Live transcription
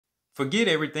Forget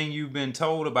everything you've been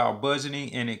told about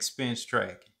budgeting and expense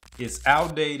tracking. It's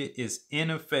outdated, it's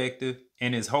ineffective,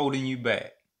 and it's holding you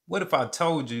back. What if I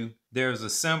told you there's a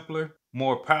simpler,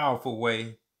 more powerful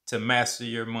way to master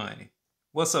your money?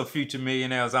 What's up, future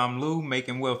millionaires? I'm Lou,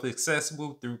 making wealth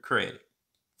accessible through credit.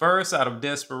 First, out of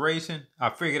desperation, I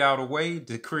figured out a way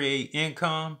to create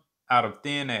income out of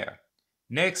thin air.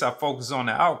 Next, I focused on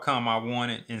the outcome I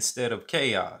wanted instead of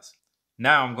chaos.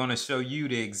 Now I'm going to show you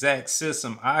the exact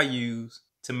system I use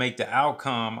to make the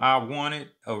outcome I wanted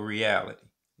a reality.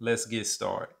 Let's get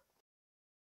started.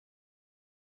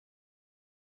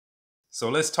 So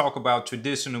let's talk about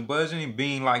traditional budgeting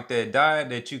being like that diet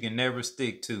that you can never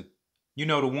stick to. You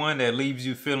know, the one that leaves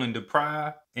you feeling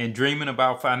deprived and dreaming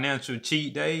about financial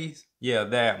cheat days? Yeah,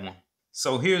 that one.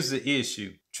 So here's the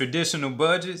issue. Traditional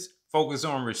budgets focus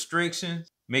on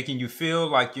restrictions, making you feel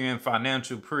like you're in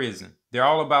financial prison. They're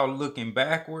all about looking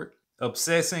backward,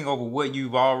 obsessing over what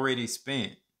you've already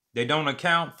spent. They don't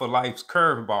account for life's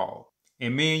curveball.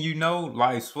 And me and you know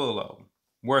life's full of them.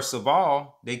 Worst of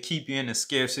all, they keep you in a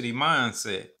scarcity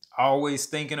mindset, always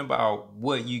thinking about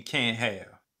what you can't have.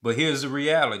 But here's the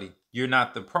reality. You're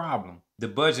not the problem. The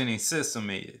budgeting system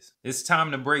is. It's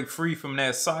time to break free from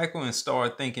that cycle and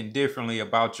start thinking differently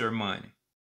about your money.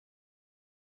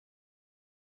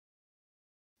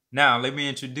 Now, let me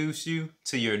introduce you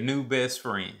to your new best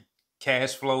friend,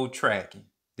 cash flow tracking.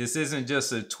 This isn't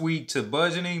just a tweak to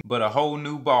budgeting, but a whole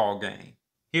new ball game.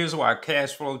 Here's why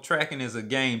cash flow tracking is a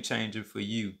game changer for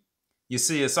you. You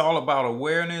see, it's all about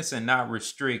awareness and not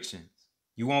restrictions.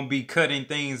 You won't be cutting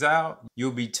things out,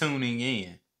 you'll be tuning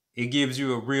in. It gives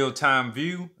you a real-time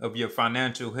view of your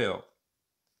financial health.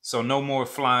 So no more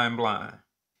flying blind.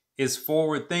 It's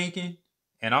forward thinking,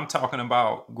 and I'm talking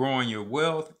about growing your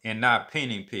wealth and not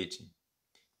penny pitching.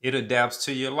 It adapts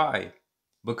to your life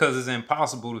because it's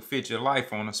impossible to fit your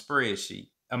life on a spreadsheet.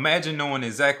 Imagine knowing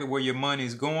exactly where your money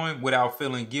is going without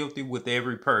feeling guilty with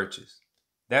every purchase.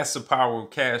 That's the power of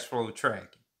cash flow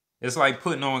tracking. It's like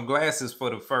putting on glasses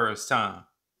for the first time.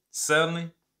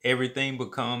 Suddenly, everything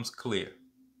becomes clear.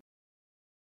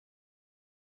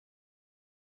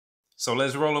 So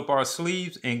let's roll up our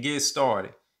sleeves and get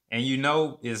started. And you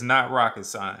know it's not rocket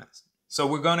science. So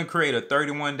we're going to create a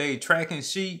 31-day tracking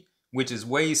sheet, which is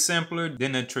way simpler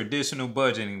than the traditional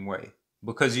budgeting way,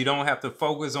 because you don't have to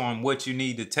focus on what you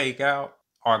need to take out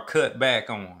or cut back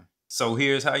on. So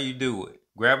here's how you do it.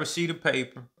 Grab a sheet of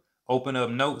paper, open up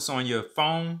notes on your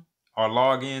phone, or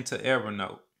log into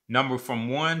Evernote. Number from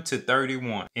 1 to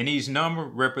 31, and each number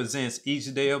represents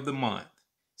each day of the month.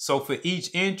 So for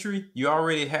each entry, you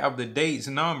already have the dates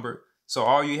numbered, so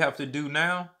all you have to do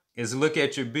now is look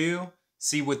at your bill,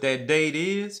 see what that date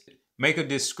is, make a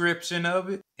description of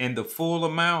it, and the full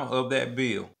amount of that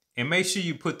bill. And make sure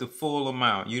you put the full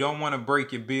amount. You don't want to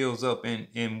break your bills up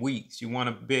in weeks. You want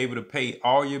to be able to pay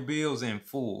all your bills in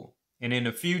full. And in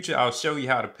the future, I'll show you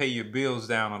how to pay your bills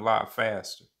down a lot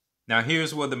faster. Now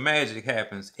here's where the magic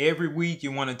happens. Every week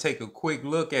you want to take a quick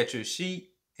look at your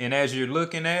sheet, and as you're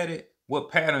looking at it, what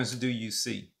patterns do you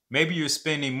see? Maybe you're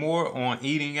spending more on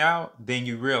eating out than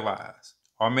you realize.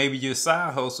 Or maybe your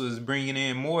side hustle is bringing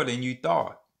in more than you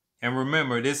thought. And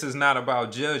remember, this is not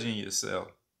about judging yourself.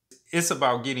 It's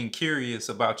about getting curious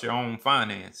about your own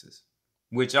finances,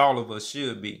 which all of us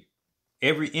should be.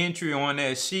 Every entry on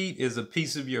that sheet is a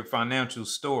piece of your financial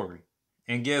story.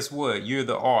 And guess what? You're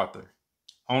the author.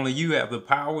 Only you have the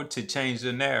power to change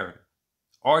the narrative.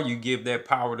 Or you give that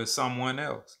power to someone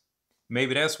else.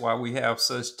 Maybe that's why we have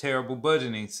such terrible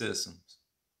budgeting systems.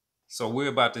 So we're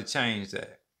about to change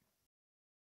that.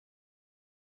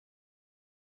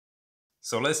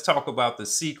 So let's talk about the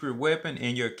secret weapon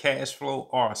in your cash flow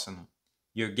arsenal,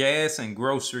 your gas and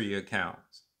grocery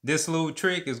accounts. This little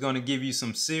trick is going to give you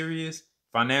some serious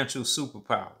financial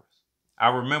superpowers. I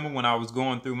remember when I was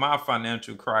going through my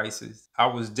financial crisis, I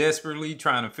was desperately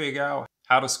trying to figure out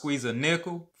how to squeeze a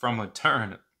nickel from a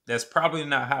turnip. That's probably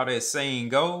not how that saying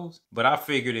goes, but I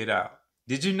figured it out.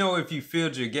 Did you know if you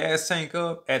filled your gas tank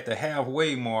up at the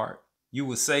halfway mark, you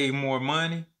would save more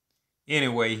money?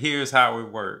 Anyway, here's how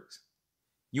it works.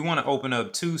 You want to open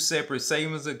up 2 separate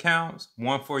savings accounts,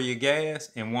 one for your gas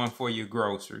and one for your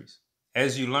groceries.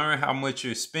 As you learn how much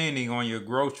you're spending on your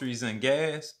groceries and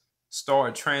gas,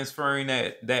 start transferring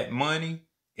that money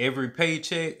every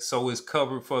paycheck so it's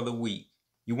covered for the week.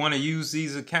 You want to use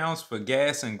these accounts for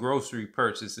gas and grocery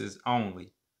purchases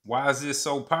only. Why is this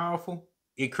so powerful?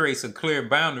 It creates a clear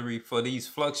boundary for these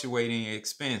fluctuating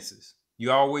expenses.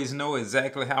 You always know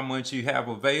exactly how much you have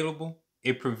available.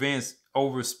 It prevents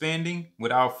overspending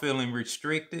without feeling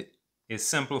restricted. It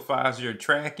simplifies your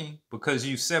tracking because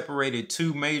you separated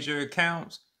 2 major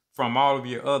accounts. from all of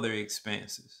your other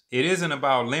expenses. It isn't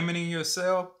about limiting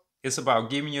yourself. It's about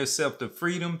giving yourself the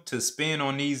freedom to spend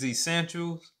on these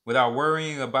essentials without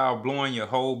worrying about blowing your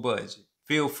whole budget.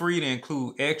 Feel free to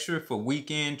include extra for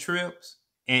weekend trips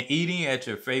and eating at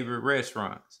your favorite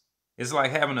restaurants. It's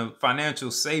like having a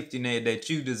financial safety net that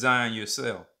you design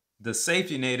yourself. The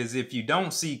safety net is if you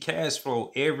don't see cash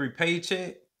flow every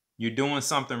paycheck, you're doing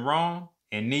something wrong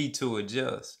and need to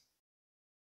adjust.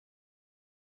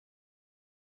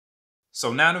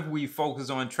 So now that we focus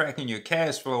on tracking your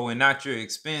cash flow and not your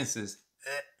expenses,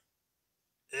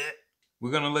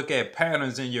 we're going to look at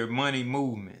patterns in your money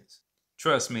movements.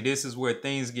 Trust me, this is where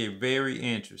things get very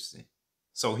interesting.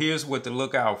 So here's what to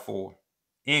look out for.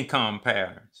 Income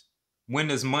patterns. When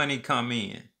does money come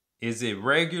in? Is it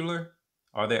regular?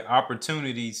 Are there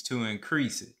opportunities to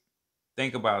increase it?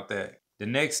 Think about that. The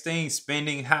next thing,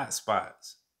 spending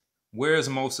hotspots. Where's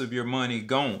most of your money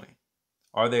going?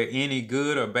 Are there any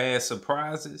good or bad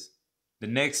surprises? The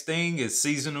next thing is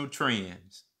seasonal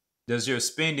trends. Does your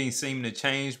spending seem to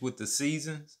change with the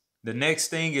seasons? The next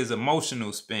thing is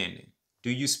emotional spending. Do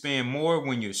you spend more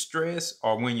when you're stressed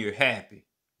or when you're happy?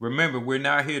 Remember, we're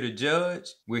not here to judge,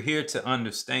 we're here to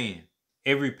understand.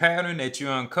 Every pattern that you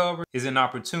uncover is an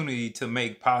opportunity to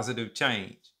make positive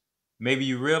change. Maybe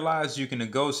you realize you can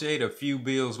negotiate a few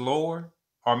bills lower,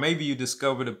 or maybe you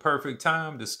discover the perfect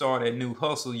time to start that new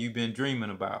hustle you've been dreaming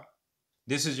about.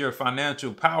 This is your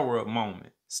financial power-up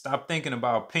moment. Stop thinking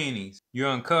about pennies. You're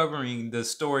uncovering the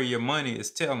story your money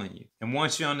is telling you. And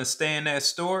once you understand that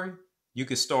story, you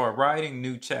can start writing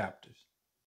new chapters.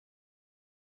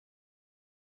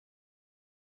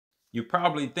 You're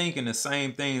probably thinking the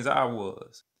same things I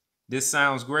was. This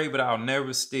sounds great, but I'll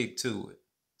never stick to it.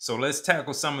 So let's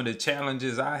tackle some of the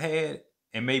challenges I had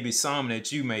and maybe some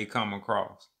that you may come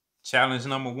across. Challenge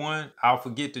number 1, I'll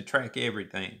forget to track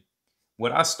everything.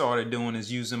 What I started doing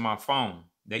is using my phone.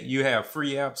 That you have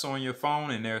free apps on your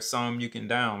phone and there are some you can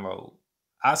download.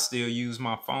 I still use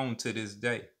my phone to this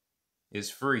day. It's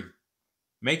free.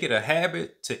 Make it a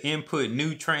habit to input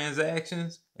new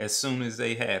transactions as soon as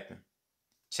they happen.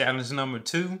 Challenge number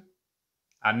 2,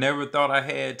 I never thought I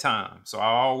had time, so I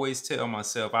always tell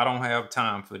myself I don't have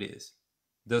time for this.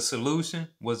 The solution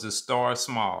was to start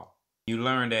small. You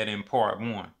learned that in part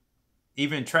 1.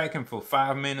 Even tracking for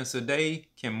 5 minutes a day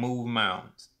can move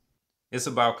mountains. It's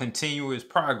about continuous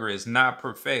progress, not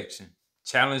perfection.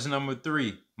 Challenge number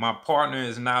 3, my partner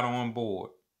is not on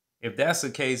board. If that's the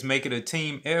case, make it a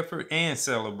team effort and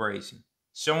celebration.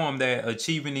 Show them that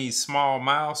achieving these small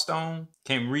milestones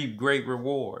can reap great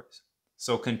rewards.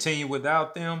 So continue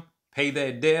without them, pay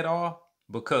that debt off,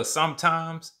 because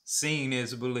sometimes seeing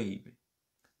is believing.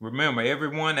 Remember,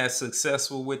 everyone that's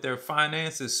successful with their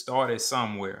finances started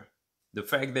somewhere. The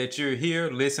fact that you're here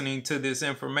listening to this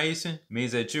information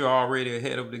means that you're already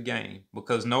ahead of the game,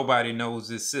 because nobody knows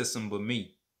this system but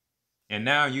me. And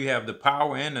now you have the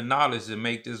power and the knowledge to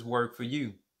make this work for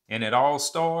you. And it all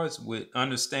starts with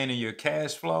understanding your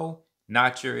cash flow,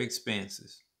 not your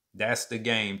expenses. That's the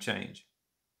game changer.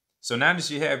 So now that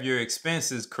you have your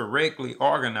expenses correctly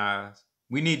organized,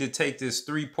 we need to take this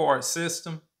 3-part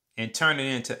system and turn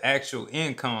it into actual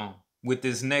income with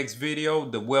this next video,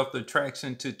 the Wealth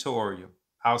Attraction tutorial.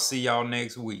 I'll see y'all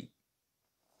next week.